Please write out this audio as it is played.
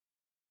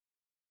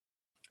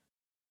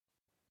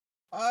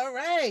All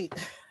right.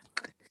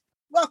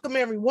 Welcome,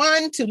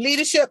 everyone, to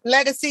Leadership,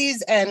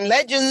 Legacies, and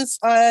Legends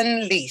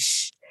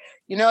Unleashed.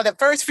 You know, the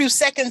first few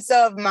seconds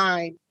of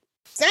my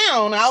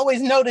sound, I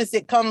always notice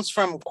it comes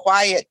from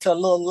quiet to a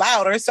little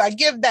louder. So I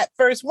give that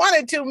first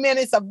 1 or 2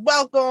 minutes of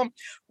welcome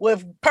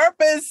with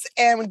purpose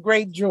and with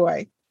great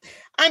joy.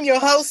 I'm your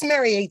host,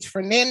 Mary H.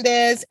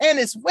 Fernandez, and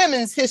it's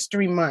Women's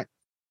History Month.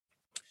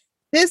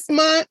 This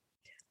month,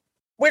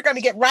 we're going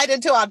to get right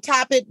into our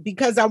topic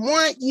because I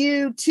want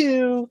you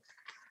to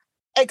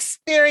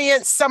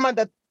experience some of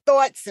the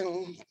thoughts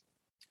and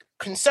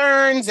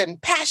concerns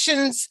and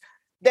passions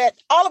that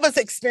all of us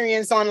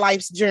experience on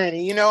life's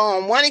journey. You know,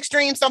 on one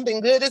extreme,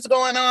 something good is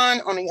going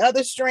on the other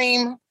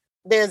extreme,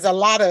 there's a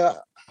lot of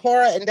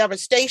horror and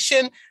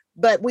devastation,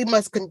 but we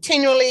must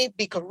continually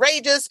be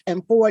courageous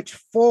and forge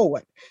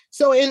forward.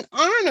 So in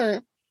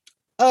honor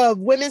of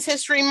Women's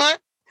History Month,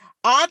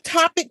 our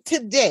topic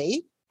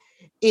today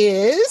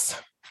is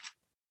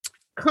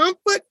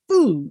comfort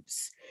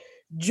foods,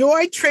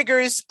 joy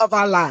triggers of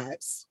our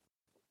lives.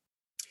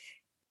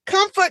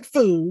 Comfort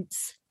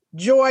foods,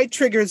 joy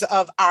triggers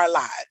of our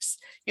lives.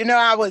 You know,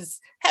 I was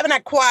having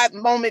that quiet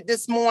moment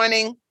this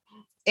morning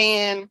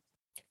and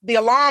the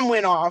alarm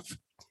went off.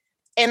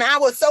 And I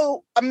was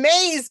so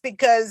amazed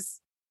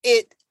because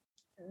it's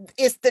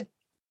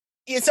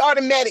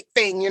automatic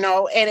thing, you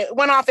know, and it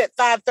went off at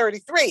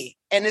 5:33.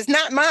 And it's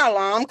not my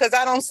alarm because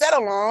I don't set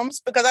alarms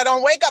because I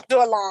don't wake up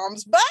to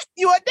alarms, but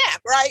you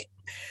adapt, right?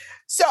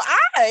 So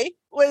I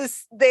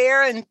was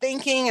there and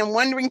thinking and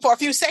wondering for a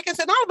few seconds,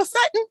 and all of a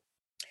sudden,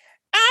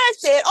 I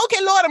said,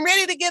 okay, Lord, I'm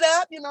ready to get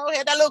up, you know,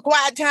 had that little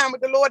quiet time with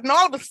the Lord. And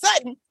all of a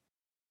sudden,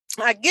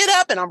 I get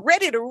up and I'm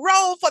ready to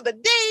roll for the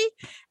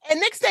day.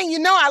 And next thing you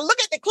know, I look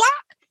at the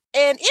clock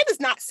and it is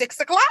not 6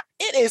 o'clock.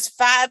 It is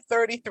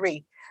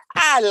 5:33.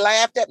 I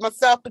laughed at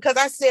myself because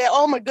I said,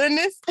 oh my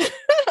goodness,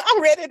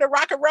 I'm ready to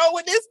rock and roll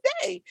with this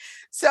day.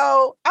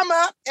 So I'm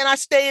up and I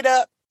stayed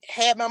up,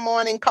 had my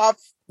morning coffee,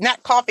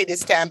 not coffee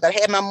this time, but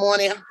had my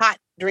morning hot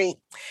drink.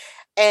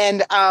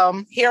 And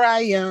here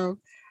I am.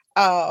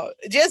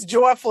 Just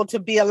joyful to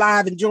be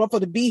alive and joyful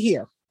to be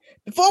here.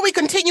 Before we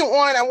continue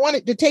on, I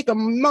wanted to take a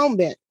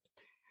moment.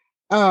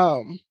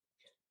 I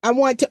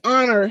want to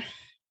honor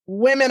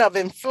women of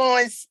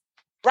influence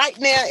right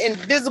now,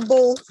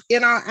 invisible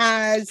in our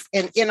eyes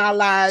and in our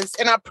lives,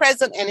 in our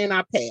present and in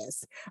our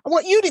past. I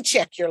want you to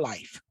check your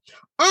life.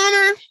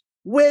 Honor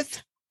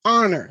with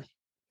honor.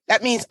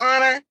 That means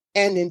honor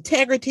and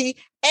integrity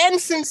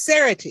and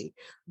sincerity.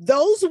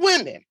 Those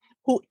women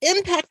who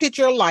impacted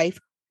your life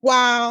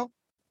while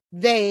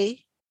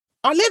they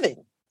are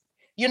living.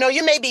 You know,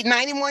 you may be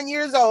 91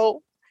 years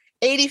old,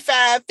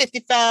 85,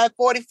 55,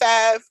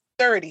 45,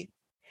 30.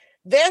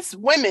 There's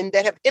women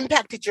that have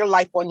impacted your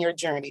life on your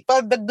journey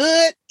for the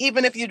good,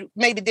 even if you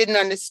maybe didn't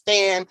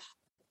understand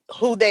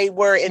who they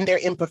were in their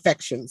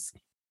imperfections.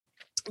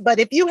 But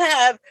if you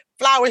have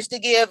flowers to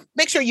give,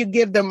 make sure you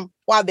give them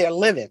while they're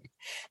living.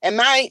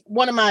 And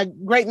one of my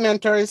great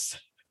mentors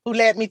who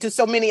led me to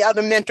so many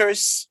other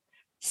mentors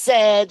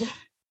said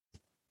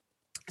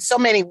so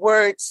many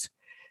words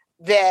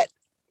that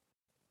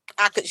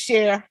I could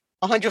share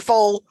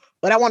 100-fold,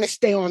 but I want to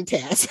stay on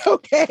task,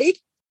 okay?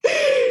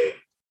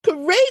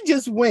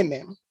 Courageous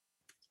women,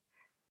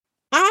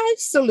 I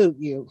salute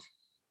you.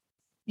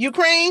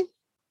 Ukraine,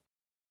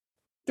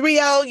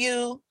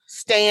 3LU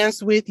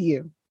stands with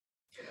you.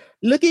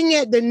 Looking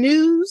at the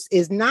news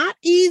is not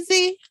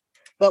easy,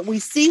 but we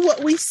see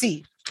what we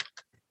see.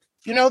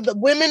 You know, the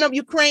women of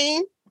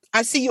Ukraine,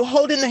 I see you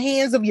holding the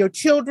hands of your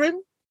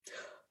children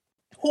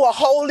who are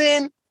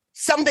holding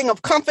something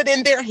of comfort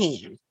in their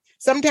hand.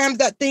 Sometimes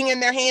that thing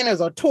in their hand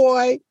is a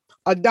toy,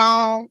 a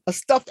doll, a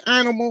stuffed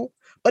animal,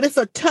 but it's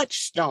a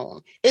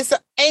touchstone. It's an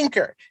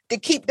anchor to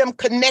keep them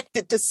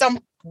connected to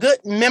some good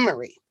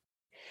memory.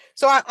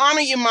 So I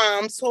honor you,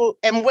 moms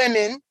and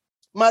women,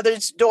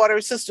 mothers,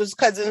 daughters, sisters,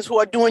 cousins who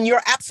are doing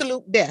your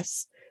absolute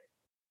best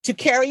to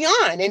carry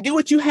on and do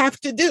what you have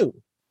to do.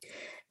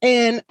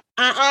 And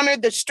I honor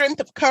the strength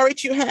of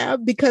courage you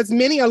have because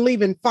many are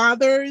leaving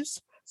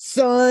fathers,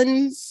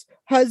 sons,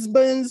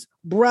 husbands,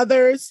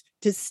 brothers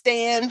to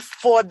stand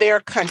for their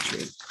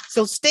country.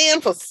 So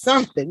stand for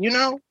something, you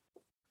know?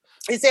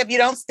 They say if you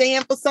don't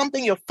stand for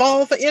something, you'll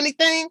fall for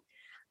anything.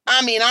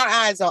 I mean, our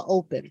eyes are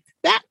open.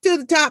 Back to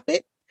the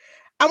topic.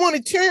 I want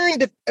to turn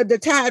the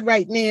tide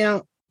right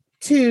now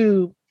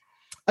to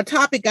a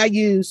topic I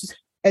use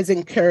as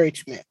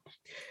encouragement.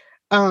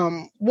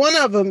 One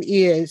of them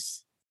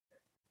is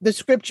the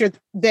scripture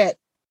that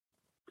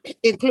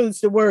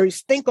includes the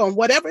words, think on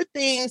whatever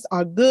things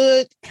are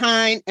good,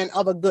 kind, and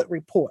of a good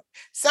report.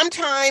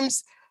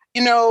 Sometimes,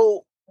 you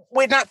know,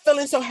 we're not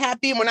feeling so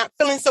happy and we're not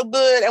feeling so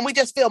good and we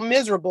just feel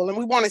miserable and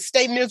we want to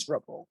stay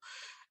miserable.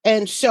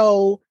 And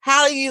so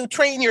how do you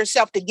train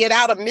yourself to get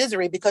out of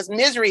misery? Because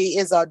misery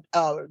is a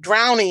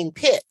drowning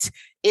pit.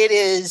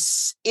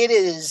 It's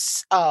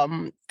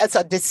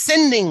a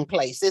descending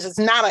place. This is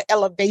not an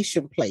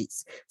elevation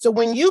place. So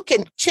when you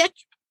can check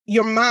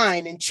your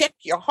mind and check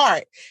your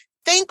heart,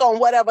 think on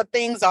whatever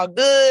things are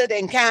good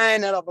and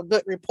kind of a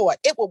good report.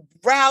 It will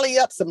rally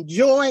up some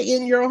joy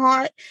in your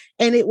heart,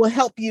 and it will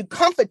help you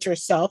comfort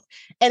yourself,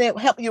 and it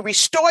will help you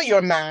restore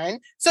your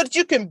mind so that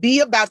you can be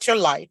about your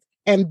life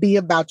and be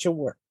about your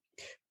work.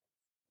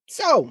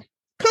 So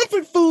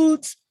comfort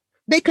foods,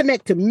 they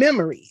connect to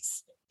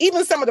memories.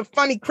 Even some of the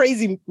funny,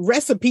 crazy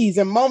recipes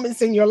and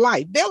moments in your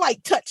life, they're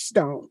like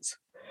touchstones.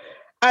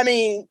 I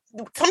mean,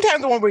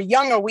 sometimes when we're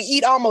younger, we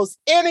eat almost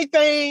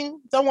anything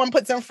someone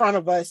puts in front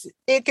of us.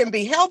 It can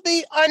be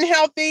healthy,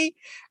 unhealthy.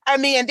 I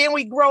mean, and then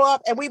we grow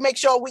up and we make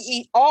sure we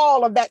eat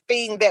all of that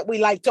thing that we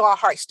like to our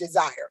heart's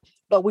desire.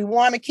 But we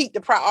want to keep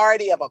the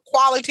priority of a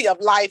quality of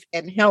life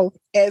and health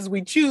as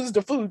we choose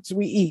the foods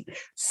we eat.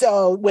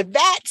 So with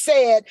that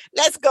said,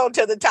 let's go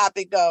to the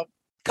topic of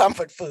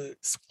comfort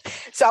foods.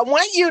 So I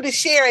want you to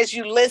share as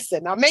you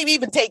listen, or maybe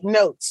even take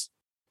notes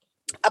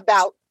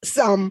about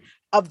some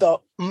of the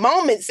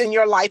moments in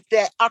your life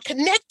that are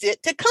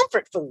connected to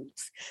comfort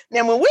foods.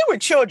 Now, when we were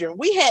children,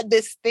 we had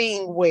this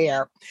thing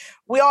where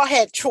we all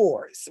had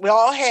chores. We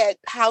all had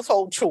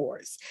household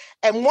chores.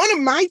 And one of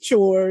my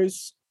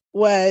chores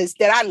was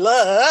that I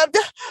loved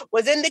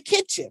was in the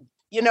kitchen.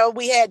 You know,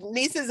 we had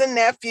nieces and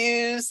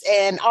nephews,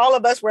 and all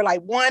of us were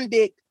like one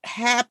big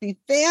happy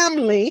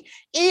family,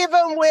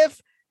 even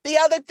with the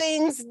other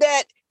things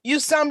that you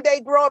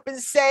someday grow up and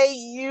say,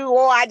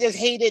 I just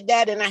hated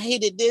that, and I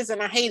hated this,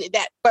 and I hated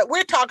that. But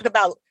we're talking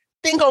about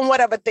think on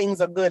whatever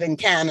things are good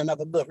and kind and of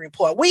a good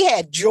report. We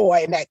had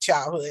joy in that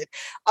childhood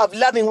of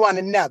loving one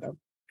another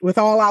with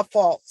all our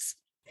faults.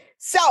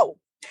 So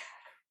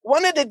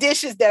one of the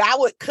dishes that I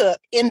would cook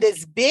in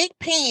this big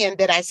pan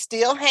that I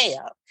still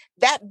have,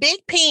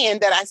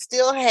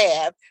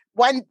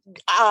 one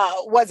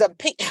was a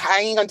pink.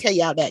 I ain't going to tell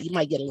you all that. You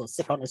might get a little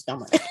sick on the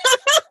stomach.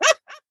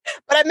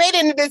 But I made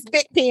it into this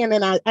big pan,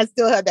 and I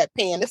still have that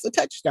pan. It's a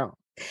touchstone.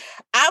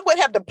 I would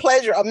have the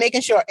pleasure of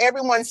making sure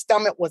everyone's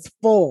stomach was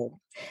full.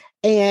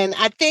 And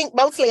I think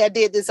mostly I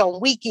did this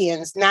on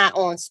weekends, not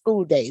on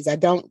school days. I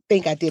don't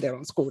think I did it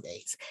on school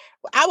days.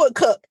 I would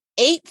cook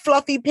 8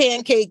 fluffy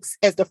pancakes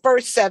as the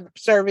first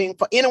serving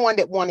for anyone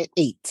that wanted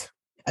 8.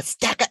 A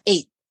stack of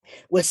 8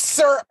 with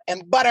syrup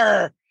and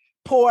butter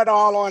poured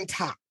all on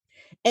top.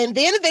 And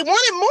then if they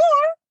wanted more,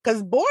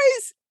 because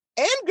boys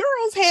and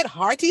girls had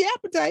hearty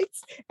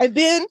appetites, and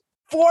then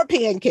 4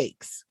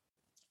 pancakes.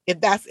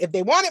 If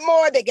they wanted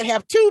more, they could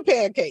have 2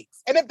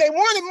 pancakes. And if they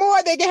wanted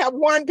more, they could have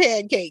 1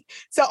 pancake.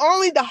 So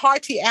only the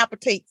hearty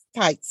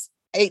appetites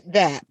ate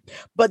that.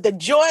 But the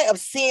joy of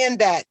seeing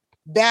that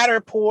batter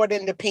poured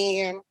in the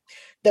pan,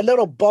 the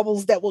little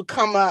bubbles that will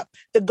come up,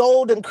 the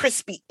golden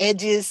crispy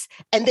edges,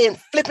 and then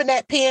flipping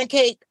that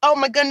pancake. Oh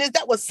my goodness,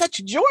 that was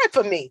such joy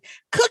for me.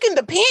 Cooking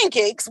the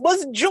pancakes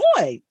was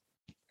joy.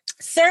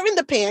 Serving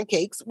the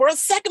pancakes were a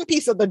second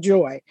piece of the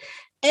joy,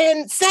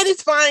 and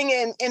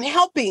satisfying and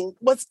helping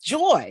was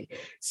joy.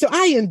 So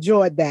I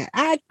enjoyed that.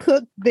 I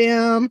cooked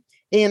them,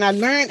 and I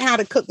learned how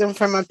to cook them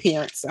from my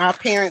parents. Our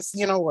parents,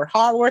 were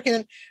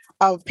hardworking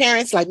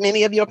parents, like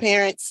many of your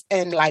parents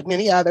and like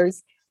many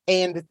others.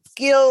 And the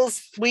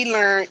skills we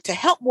learned to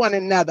help one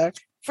another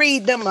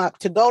freed them up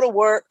to go to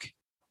work,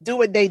 do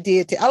what they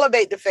did to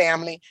elevate the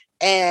family,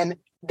 and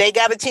they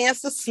got a chance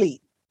to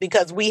sleep,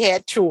 because we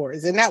had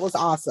chores, and that was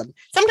awesome.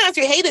 Sometimes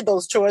we hated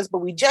those chores, but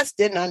we just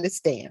didn't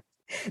understand.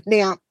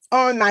 Now,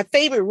 on my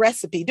favorite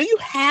recipe, do you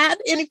have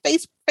any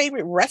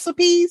favorite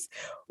recipes?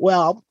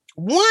 Well,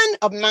 one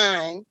of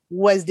mine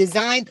was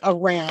designed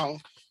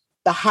around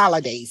the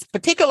holidays,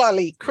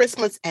 particularly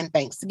Christmas and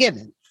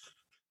Thanksgiving.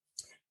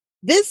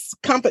 This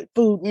comfort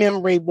food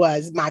memory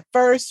was my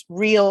first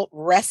real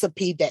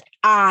recipe that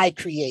I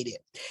created.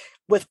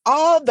 With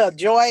all the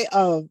joy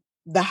of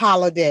the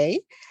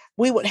holiday,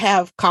 we would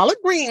have collard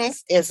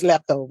greens as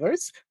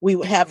leftovers. We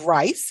would have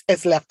rice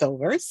as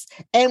leftovers,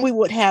 and we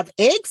would have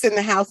eggs in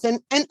the house and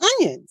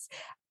onions.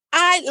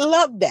 I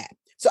love that.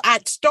 So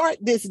I'd start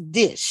this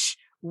dish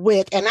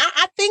with, and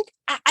I think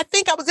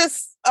I was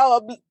just,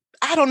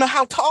 I don't know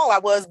how tall I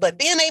was, but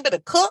being able to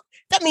cook,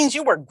 that means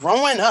you were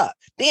growing up.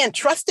 Being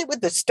trusted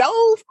with the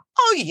stove,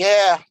 oh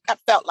yeah, that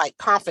felt like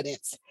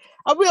confidence,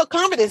 a real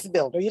confidence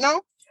builder,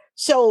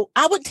 So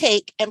I would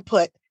take and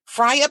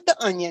fry up the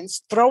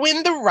onions, throw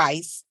in the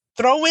rice,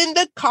 throw in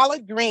the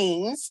collard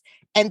greens,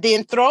 and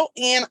then throw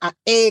in an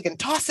egg and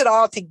toss it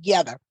all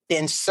together,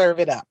 then serve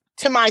it up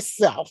to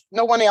myself.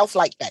 No one else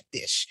liked that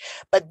dish.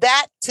 But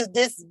that, to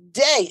this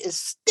day, is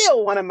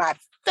still one of my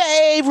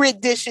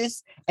favorite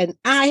dishes. And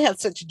I have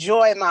such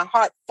joy in my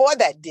heart for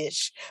that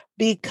dish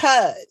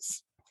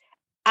because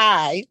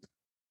I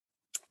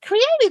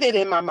created it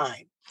in my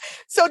mind.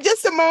 So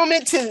just a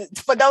moment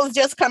for those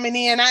just coming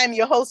in. I am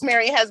your host,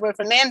 Mary Hasworth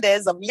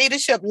Fernandez of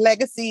Leadership,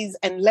 Legacies,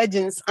 and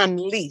Legends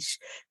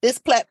Unleashed. This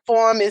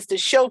platform is to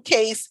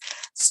showcase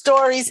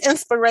stories,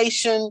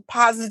 inspiration,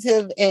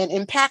 positive, and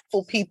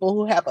impactful people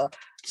who have a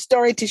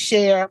story to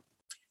share,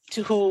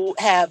 who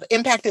have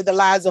impacted the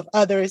lives of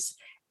others,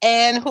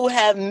 and who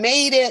have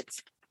made it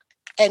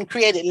and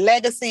created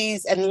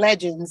legacies and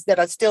legends that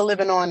are still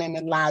living on in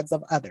the lives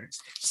of others.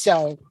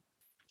 So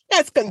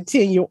let's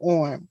continue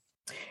on.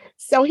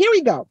 So here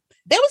we go.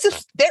 There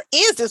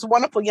is this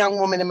wonderful young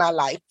woman in my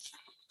life.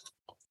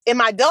 In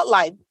my adult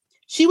life,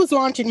 she was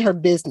launching her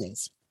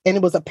business and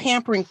it was a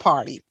pampering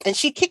party. And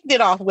she kicked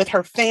it off with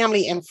her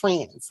family and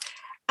friends.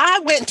 I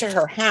went to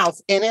her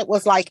house and it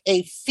was like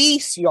a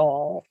feast,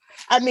 y'all.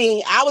 I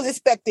mean, I was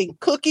expecting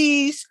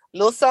cookies,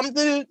 little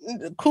something,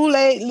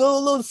 Kool-Aid,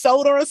 little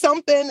soda or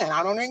something. And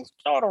I don't drink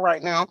soda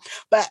right now,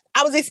 but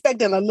I was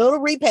expecting a little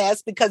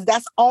repast because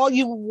that's all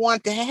you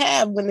want to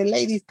have when the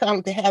ladies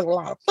come to have a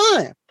lot of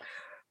fun.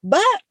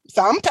 But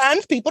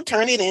sometimes people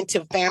turn it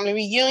into family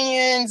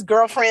reunions,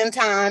 girlfriend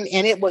time,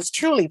 and it was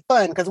truly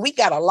fun because we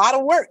got a lot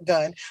of work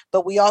done,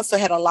 but we also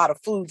had a lot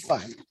of food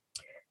fun.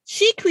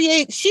 She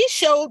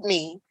showed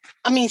me,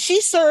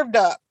 she served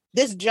up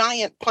this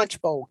giant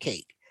punch bowl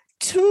cake.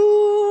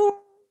 To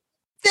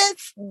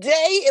this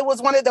day, it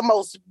was one of the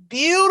most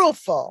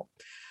beautiful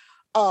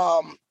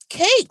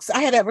cakes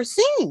I had ever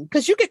seen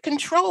because you could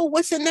control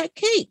what's in that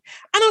cake.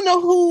 I don't know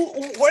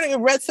where the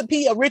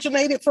recipe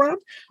originated from,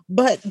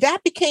 but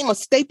that became a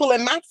staple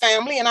in my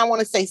family. And I want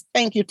to say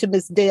thank you to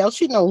Miss Dale.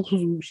 She knows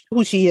who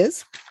she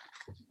is.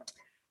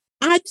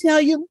 I tell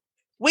you,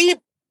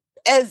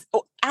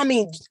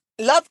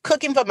 love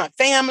cooking for my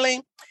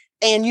family.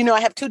 And, I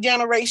have 2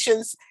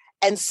 generations.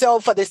 And so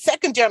for the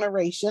second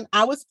generation,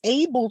 I was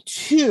able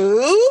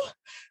to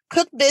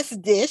cook this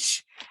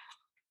dish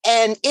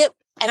and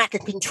I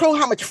can control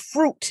how much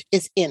fruit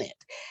is in it.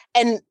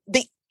 And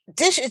the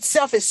dish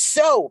itself is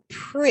so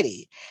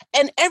pretty.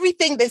 And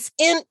everything that's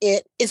in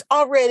it is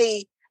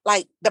already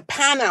like the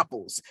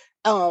pineapples,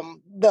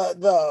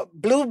 the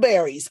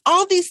blueberries,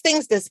 all these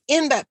things that's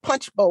in that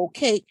punch bowl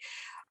cake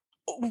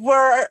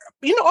were,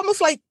 almost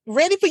like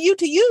ready for you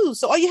to use.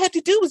 So all you had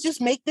to do was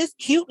just make this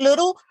cute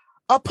little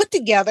put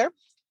together,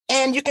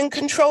 and you can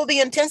control the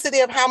intensity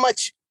of how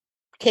much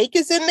cake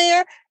is in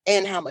there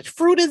and how much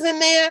fruit is in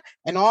there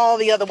and all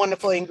the other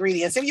wonderful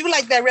ingredients. If you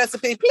like that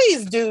recipe,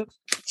 please do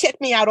check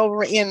me out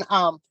over in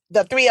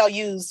the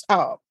 3LU's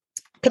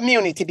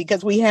community,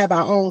 because we have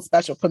our own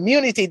special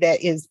community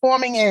that is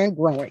forming and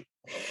growing.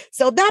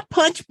 So that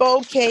punch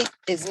bowl cake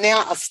is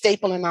now a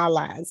staple in our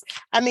lives.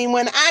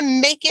 When I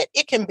make it,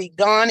 it can be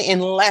gone in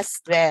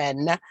less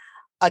than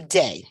a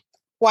day.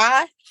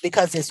 Why?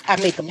 Because I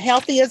make them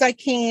healthy as I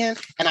can,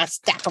 and I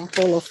stack them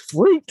full of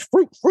fruit.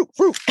 Here's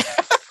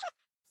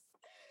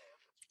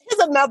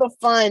another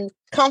fun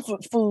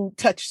comfort food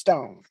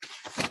touchstone.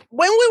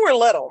 When we were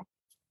little,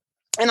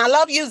 and I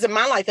love using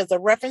my life as a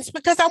reference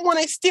because I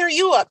want to steer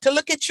you up to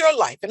look at your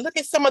life and look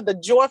at some of the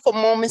joyful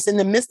moments in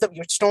the midst of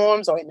your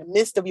storms or in the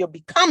midst of your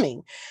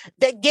becoming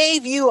that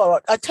gave you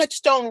a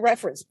touchstone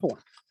reference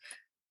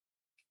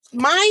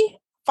my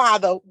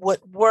father would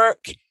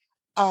work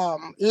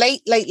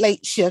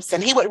late shifts,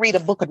 and he would read a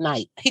book a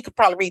night. He could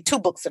probably read 2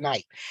 books a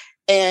night.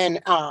 And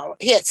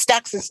he had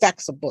stacks and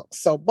stacks of books.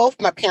 So both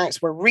my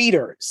parents were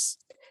readers.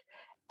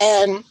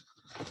 And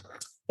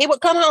he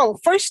would come home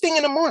first thing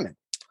in the morning.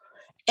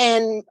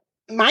 And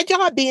my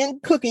job being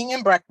cooking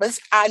and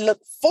breakfast, I look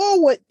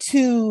forward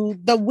to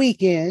the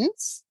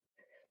weekends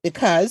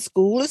because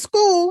school is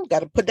school. Got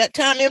to put that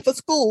time in for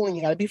school, and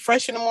you got to be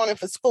fresh in the morning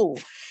for school.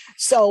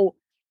 So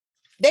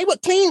they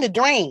would clean the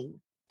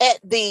drain at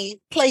the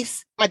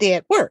place my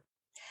dad worked.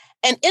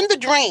 And in the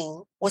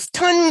drain was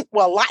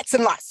lots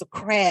and lots of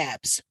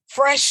crabs,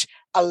 fresh,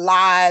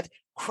 alive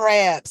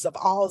crabs of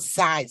all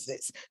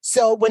sizes.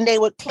 So when they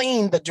would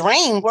clean the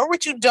drain, where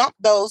would you dump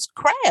those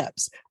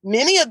crabs?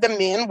 Many of the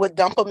men would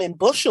dump them in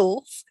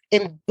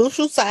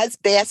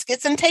bushel-sized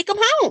baskets and take them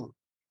home.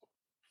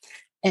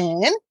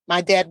 And my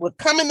dad would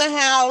come in the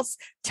house,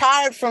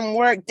 tired from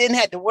work, didn't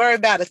have to worry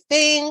about a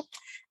thing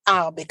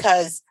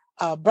because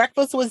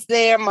breakfast was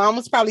there. Mom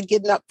was probably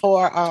getting up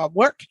for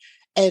work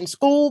and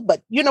school.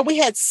 But, we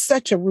had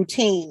such a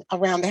routine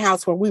around the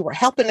house where we were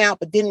helping out,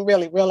 but didn't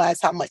really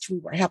realize how much we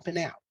were helping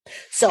out.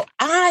 So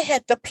I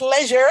had the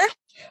pleasure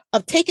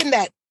of taking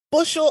that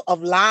bushel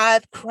of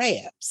live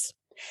crabs,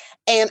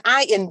 and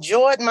I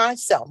enjoyed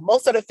myself.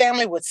 Most of the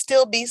family would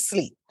still be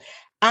asleep.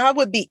 I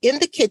would be in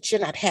the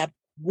kitchen. I'd have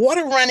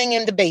water running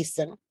in the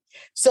basin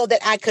so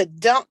that I could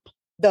dump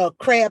the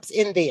crabs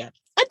in there.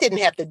 I didn't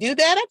have to do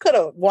that. I could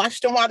have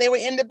washed them while they were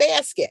in the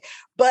basket,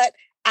 but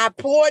I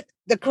poured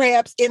the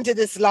crabs into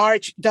this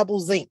large double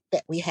zinc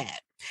that we had.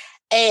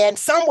 And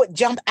some would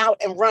jump out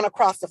and run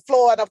across the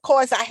floor. And of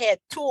course, I had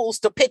tools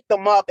to pick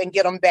them up and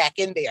get them back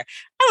in there.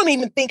 I don't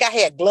even think I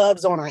had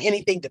gloves on or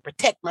anything to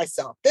protect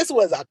myself. This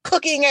was a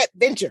cooking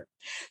adventure.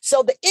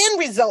 So the end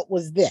result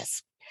was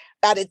this.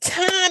 By the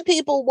time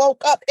people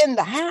woke up in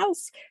the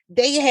house,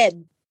 they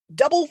had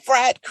double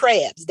fried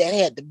crabs that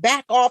had the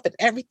back off and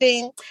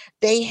everything.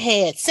 They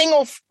had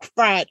single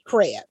fried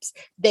crabs.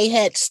 They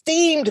had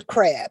steamed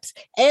crabs.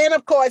 And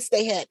of course,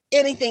 they had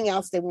anything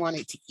else they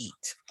wanted to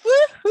eat.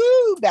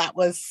 Woohoo! That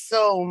was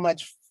so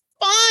much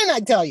fun,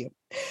 I tell you.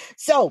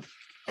 So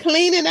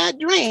cleaning that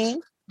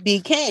drain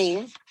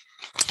became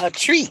a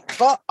treat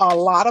for a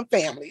lot of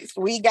families.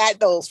 We got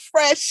those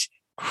fresh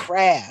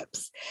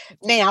crabs.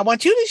 Now, I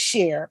want you to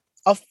share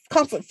a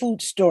comfort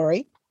food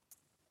story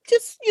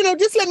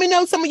just let me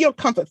know some of your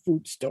comfort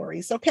food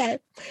stories. Okay.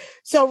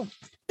 So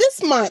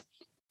this month,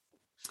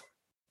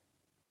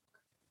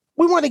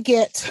 we want to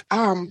get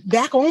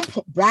back on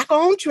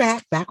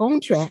track.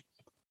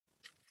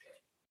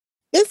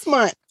 This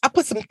month, I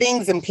put some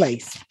things in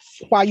place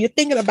while you're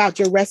thinking about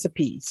your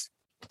recipes,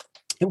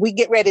 and we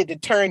get ready to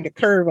turn the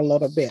curve a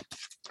little bit.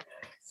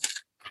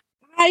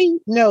 I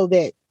know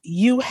that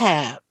you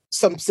have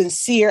some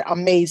sincere,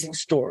 amazing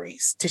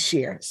stories to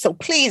share. So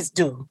please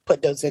do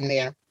put those in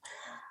there.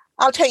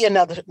 I'll tell you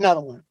another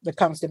one that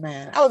comes to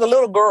mind. I was a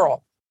little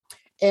girl,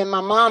 and my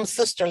mom's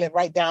sister lived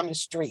right down the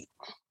street.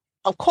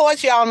 Of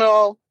course, y'all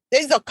know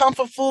these are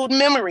comfort food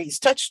memories,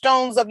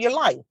 touchstones of your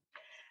life.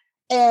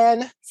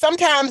 And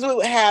sometimes we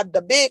would have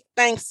the big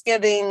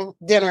Thanksgiving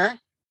dinner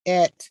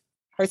at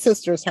her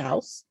sister's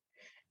house.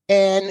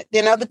 And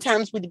then other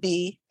times we'd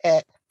be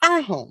at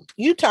our home.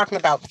 You talking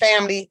about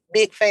family,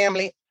 big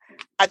family.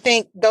 I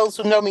think those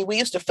who know me, we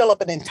used to fill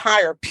up an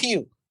entire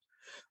pew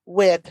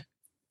with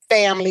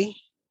family.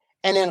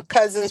 And then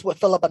cousins would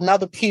fill up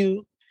another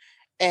pew.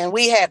 And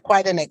we had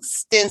quite an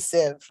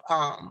extensive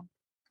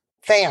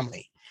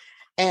family.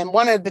 And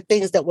one of the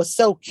things that was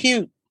so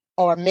cute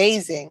or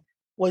amazing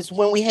was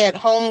when we had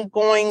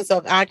homegoings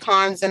of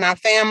icons in our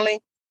family.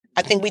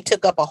 I think we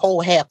took up a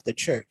whole half the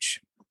church.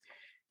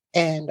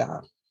 And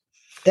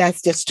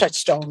that's just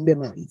touchstone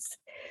memories.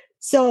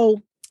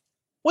 So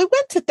we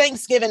went to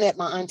Thanksgiving at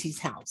my auntie's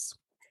house.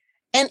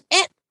 And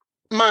at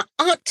my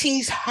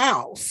auntie's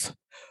house,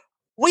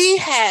 we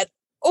had,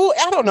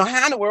 I don't know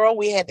how in the world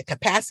we had the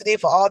capacity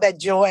for all that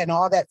joy and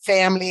all that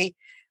family.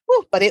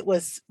 But it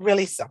was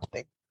really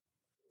something.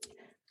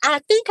 I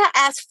think I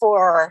asked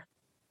for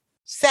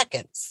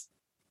seconds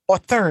or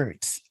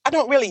thirds. I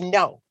don't really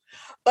know.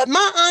 But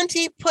my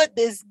auntie put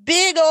this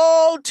big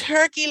old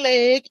turkey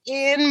leg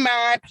in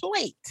my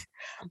plate.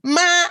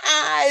 My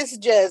eyes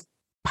just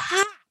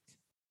popped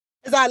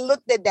as I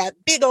looked at that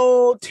big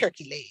old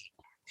turkey leg.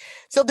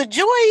 So the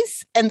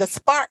joys and the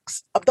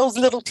sparks of those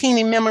little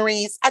teeny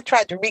memories, I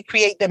tried to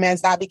recreate them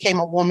as I became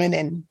a woman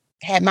and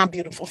had my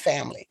beautiful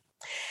family.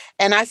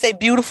 And I say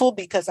beautiful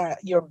because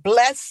you're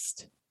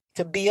blessed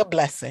to be a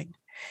blessing.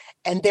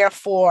 And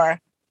therefore,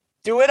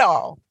 through it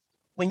all,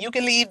 when you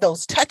can leave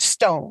those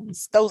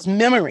touchstones, those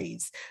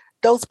memories,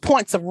 those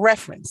points of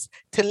reference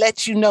to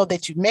let you know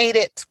that you made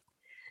it,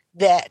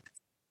 that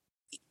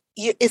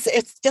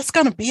it's just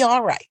going to be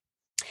all right.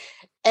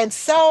 And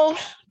so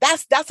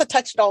that's a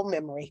touchstone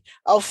memory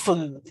of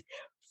food.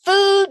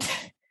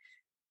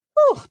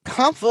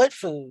 Comfort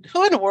food.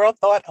 Who in the world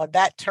thought of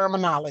that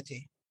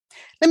terminology?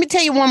 Let me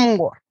tell you one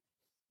more.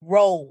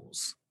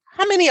 Rolls.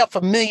 How many are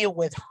familiar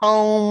with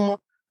home-baked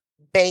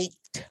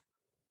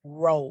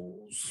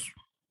rolls?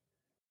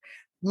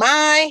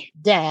 My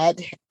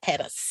dad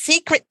had a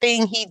secret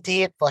thing he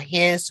did for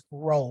his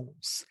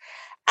rolls.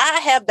 I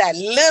have that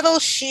little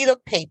sheet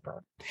of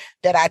paper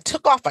that I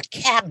took off a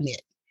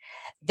cabinet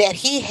that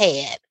he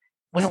had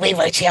when we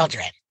were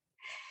children.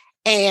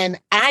 And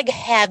I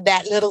had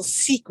that little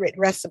secret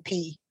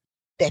recipe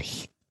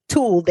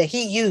tool that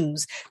he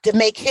used to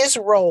make his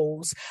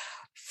rolls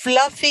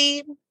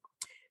fluffy,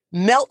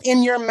 melt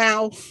in your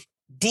mouth,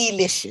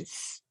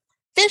 delicious.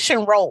 Fish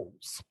and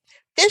rolls.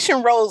 Fish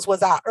and rolls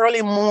was our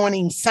early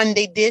morning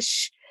Sunday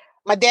dish.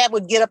 My dad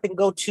would get up and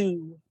go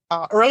to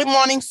early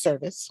morning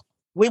service.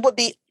 We would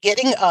be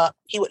getting up.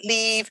 He would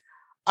leave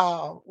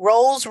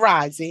rolls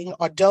rising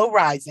or dough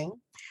rising,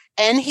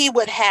 and he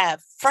would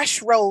have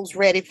fresh rolls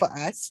ready for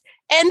us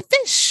and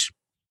fish.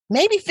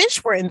 Maybe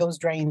fish were in those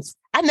drains.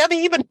 I never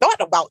even thought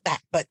about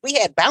that, but we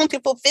had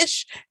bountiful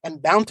fish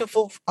and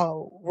bountiful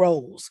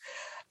rolls.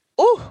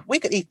 Oh, we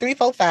could eat 3,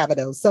 4, 5 of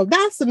those. So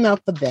that's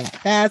enough of that.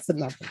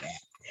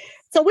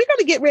 So we're going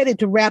to get ready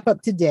to wrap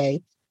up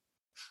today.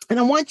 And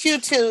I want you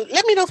to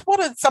let me know what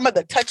are some of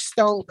the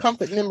touchstone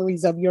comfort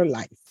memories of your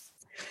life.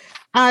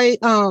 I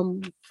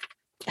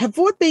have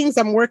 4 things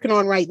I'm working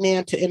on right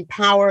now to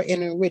empower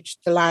and enrich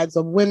the lives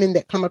of women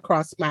that come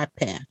across my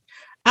path.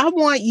 I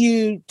want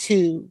you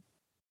to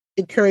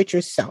encourage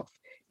yourself.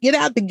 Get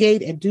out the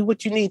gate and do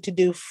what you need to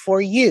do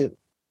for you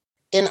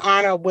in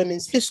honor of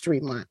Women's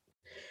History Month.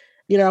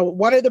 You know,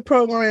 one of the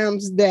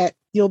programs that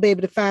you'll be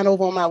able to find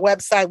over on my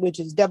website, which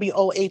is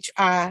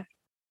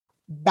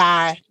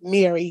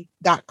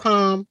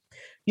WOHIByMary.com,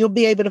 you'll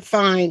be able to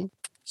find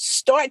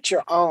Start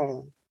Your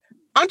Own.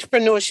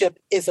 Entrepreneurship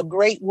is a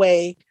great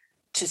way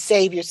to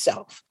save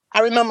yourself.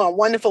 I remember a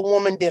wonderful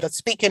woman did a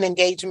speaking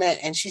engagement,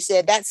 and she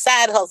said that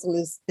side hustle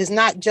is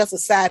not just a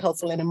side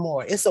hustle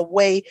anymore. It's a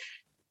way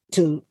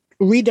to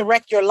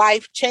redirect your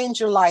life, change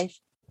your life,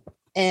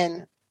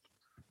 and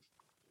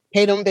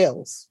pay them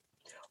bills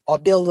or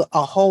build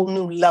a whole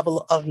new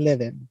level of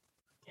living.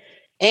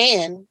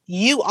 And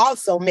you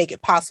also make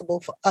it possible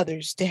for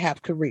others to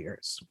have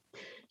careers.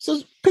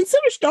 So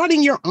consider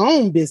starting your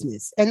own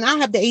business. And I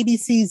have the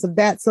ABCs of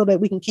that so that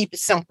we can keep it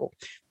simple.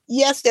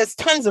 Yes, there's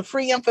tons of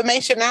free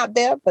information out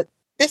there, but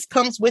this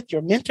comes with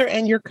your mentor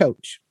and your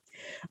coach.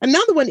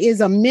 Another one is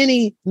a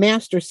mini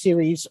master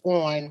series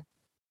on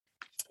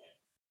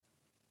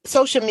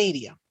social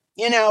media.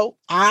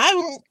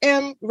 I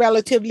am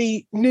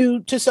relatively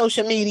new to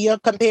social media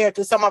compared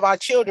to some of our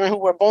children who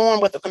were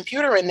born with a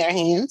computer in their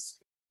hands,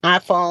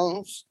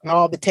 iPhones, and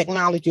all the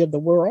technology of the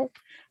world.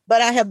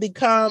 But I have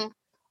become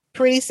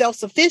pretty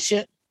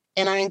self-sufficient.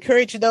 And I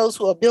encourage those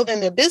who are building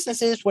their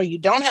businesses where you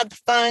don't have the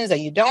funds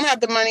and you don't have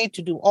the money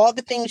to do all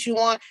the things you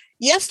want.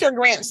 Yes, there are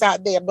grants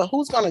out there, but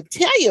who's going to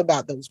tell you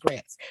about those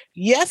grants?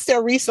 Yes, there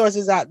are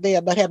resources out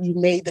there, but have you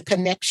made the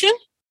connection?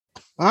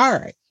 All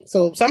right.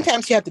 So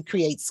sometimes you have to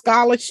create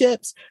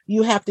scholarships.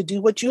 You have to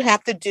do what you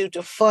have to do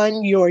to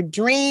fund your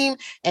dream.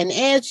 And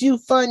as you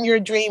fund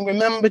your dream,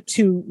 remember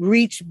to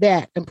reach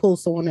back and pull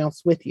someone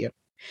else with you.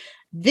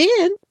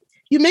 Then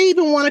you may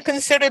even want to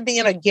consider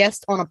being a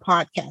guest on a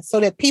podcast so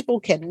that people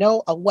can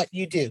know of what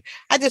you do.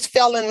 I just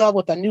fell in love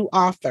with a new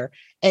author,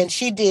 and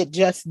she did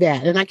just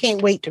that. And I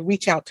can't wait to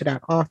reach out to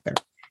that author.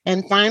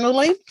 And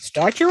finally,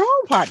 start your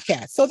own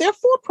podcast. So there are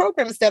 4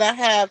 programs that I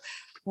have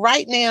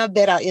right now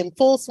that are in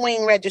full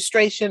swing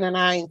registration, and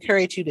I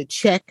encourage you to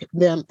check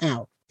them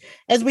out.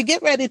 As we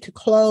get ready to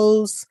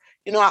close,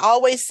 I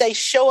always say,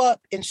 show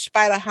up in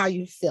spite of how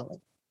you're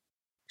feeling.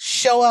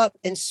 Show up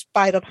in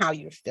spite of how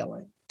you're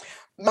feeling.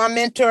 My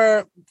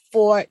mentor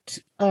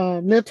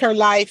lived her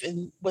life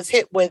and was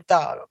hit with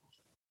a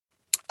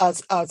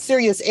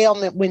serious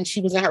ailment when she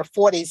was in her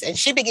 40s. And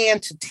she began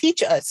to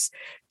teach us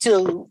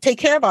to take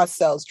care of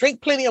ourselves,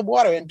 drink plenty of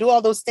water, and do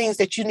all those things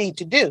that you need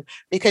to do.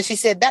 Because she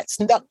said that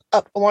snuck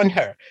up on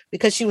her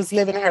because she was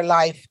living her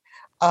life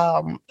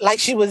like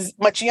she was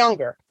much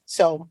younger.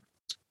 So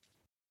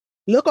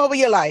look over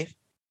your life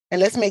and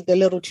let's make the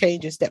little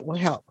changes that will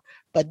help.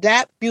 But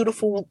that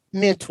beautiful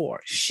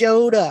mentor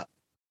showed up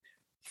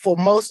for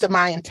most of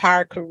my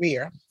entire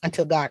career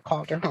until God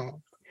called her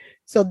home.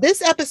 So this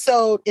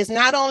episode is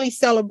not only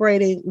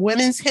celebrating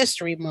Women's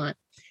History Month,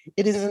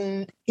 it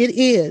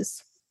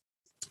is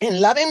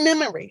in loving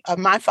memory of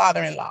my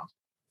father-in-law.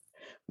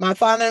 My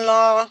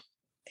father-in-law,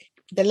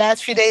 the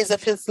last few days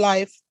of his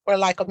life were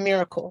like a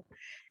miracle.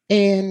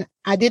 And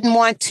I didn't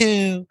want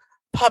to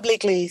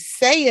publicly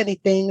say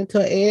anything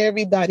until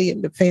everybody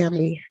in the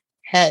family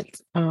had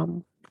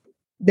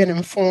been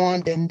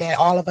informed and that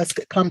all of us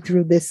could come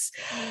through this.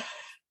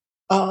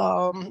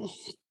 I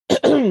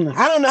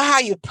don't know how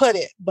you put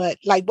it, but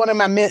like one of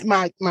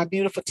my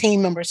beautiful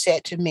team members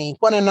said to me,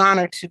 what an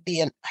honor to be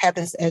in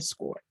Heaven's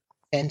escort.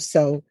 And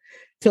so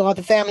to all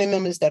the family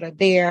members that are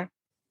there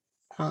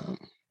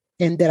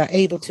and that are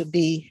able to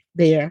be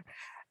there,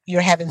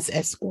 your Heaven's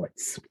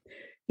escorts.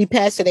 He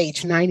passed at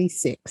age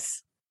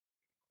 96.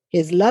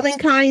 His loving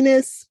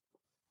kindness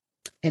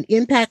and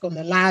impact on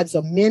the lives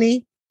of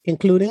many,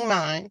 including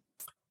mine,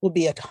 will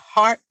be a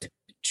heart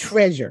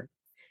treasure,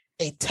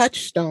 a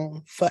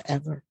touchstone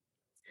forever.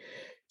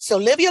 So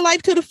live your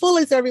life to the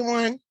fullest,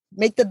 everyone.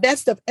 Make the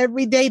best of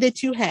every day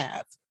that you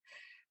have.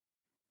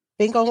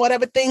 Think on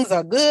whatever things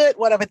are good,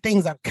 whatever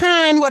things are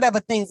kind,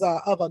 whatever things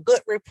are of a good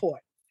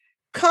report.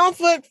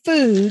 Comfort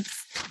foods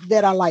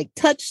that are like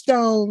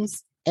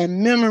touchstones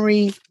and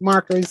memory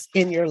markers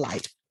in your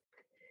life.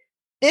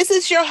 This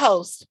is your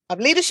host of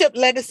Leadership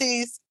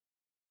Legacies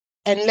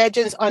and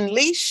Legends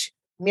Unleashed,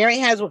 Mary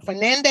Haswood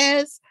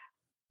Fernandez.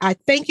 I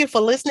thank you for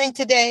listening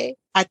today.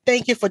 I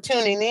thank you for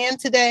tuning in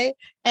today.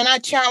 And I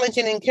challenge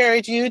and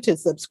encourage you to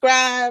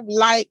subscribe,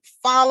 like,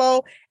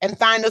 follow, and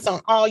find us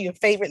on all your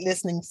favorite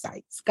listening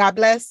sites. God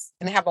bless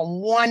and have a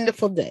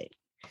wonderful day.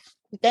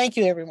 Thank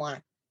you,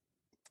 everyone.